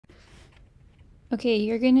Okay,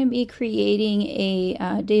 you're going to be creating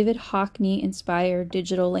a David Hockney inspired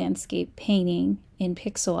digital landscape painting in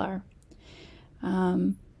Pixlr.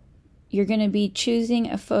 You're going to be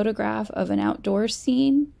choosing a photograph of an outdoor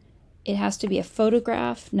scene. It has to be a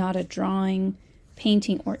photograph, not a drawing,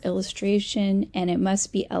 painting, or illustration, and it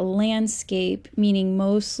must be a landscape, meaning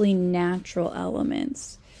mostly natural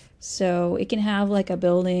elements. So it can have like a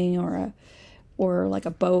building or like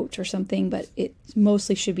a boat or something, but it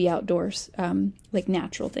mostly should be outdoors, like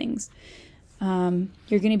natural things.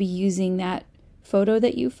 You're going to be using that photo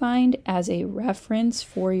that you find as a reference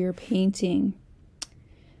for your painting.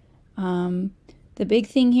 The big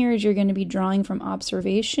thing here is you're going to be drawing from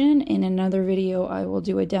observation. In another video, I will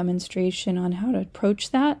do a demonstration on how to approach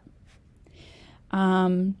that.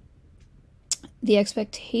 The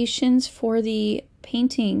expectations for the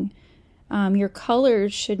painting, your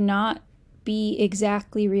colors should not be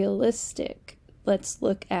exactly realistic. Let's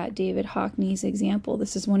look at David Hockney's example.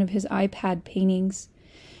 This is one of his iPad paintings.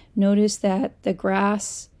 Notice that the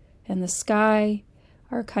grass and the sky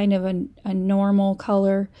are kind of a normal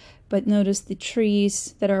color, but notice the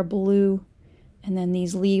trees that are blue, and then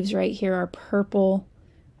these leaves right here are purple,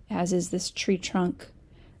 as is this tree trunk.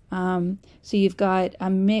 So you've got a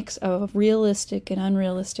mix of realistic and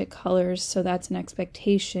unrealistic colors, so that's an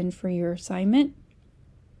expectation for your assignment.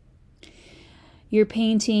 Your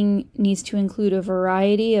painting needs to include a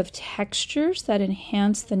variety of textures that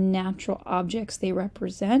enhance the natural objects they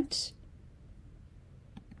represent.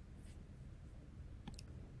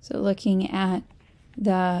 So looking at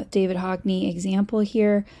the David Hockney example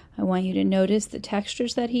here, I want you to notice the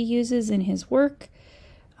textures that he uses in his work.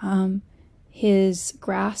 His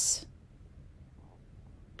grass,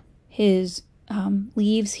 his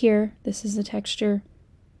leaves here, this is a texture.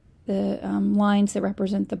 The lines that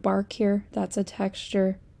represent the bark here, that's a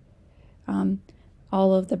texture.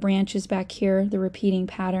 All of the branches back here, the repeating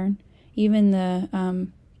pattern. Even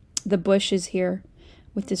the bushes here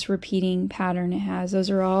with this repeating pattern it has, those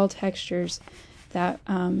are all textures that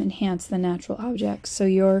enhance the natural objects. So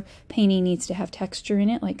your painting needs to have texture in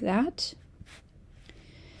it like that.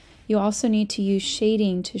 You also need to use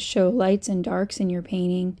shading to show lights and darks in your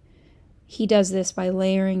painting. He does this by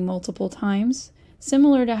layering multiple times,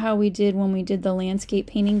 similar to how we did when we did the landscape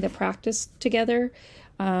painting, the practice together,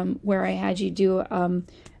 where I had you do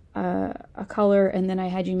a color and then I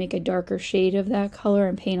had you make a darker shade of that color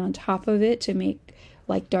and paint on top of it to make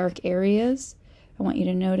like dark areas. I want you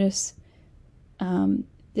to notice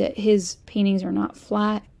that his paintings are not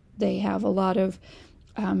flat. They have a lot of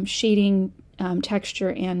shading,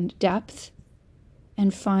 texture, and depth.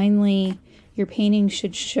 And finally, your painting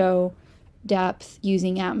should show depth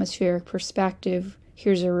using atmospheric perspective.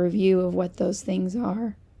 Here's a review of what those things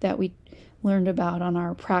are that we learned about on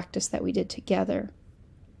our practice that we did together.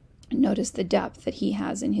 Notice the depth that he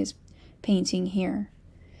has in his painting here.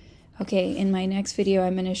 Okay, in my next video,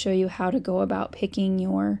 I'm going to show you how to go about picking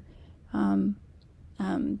your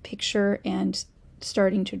picture and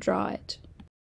starting to draw it.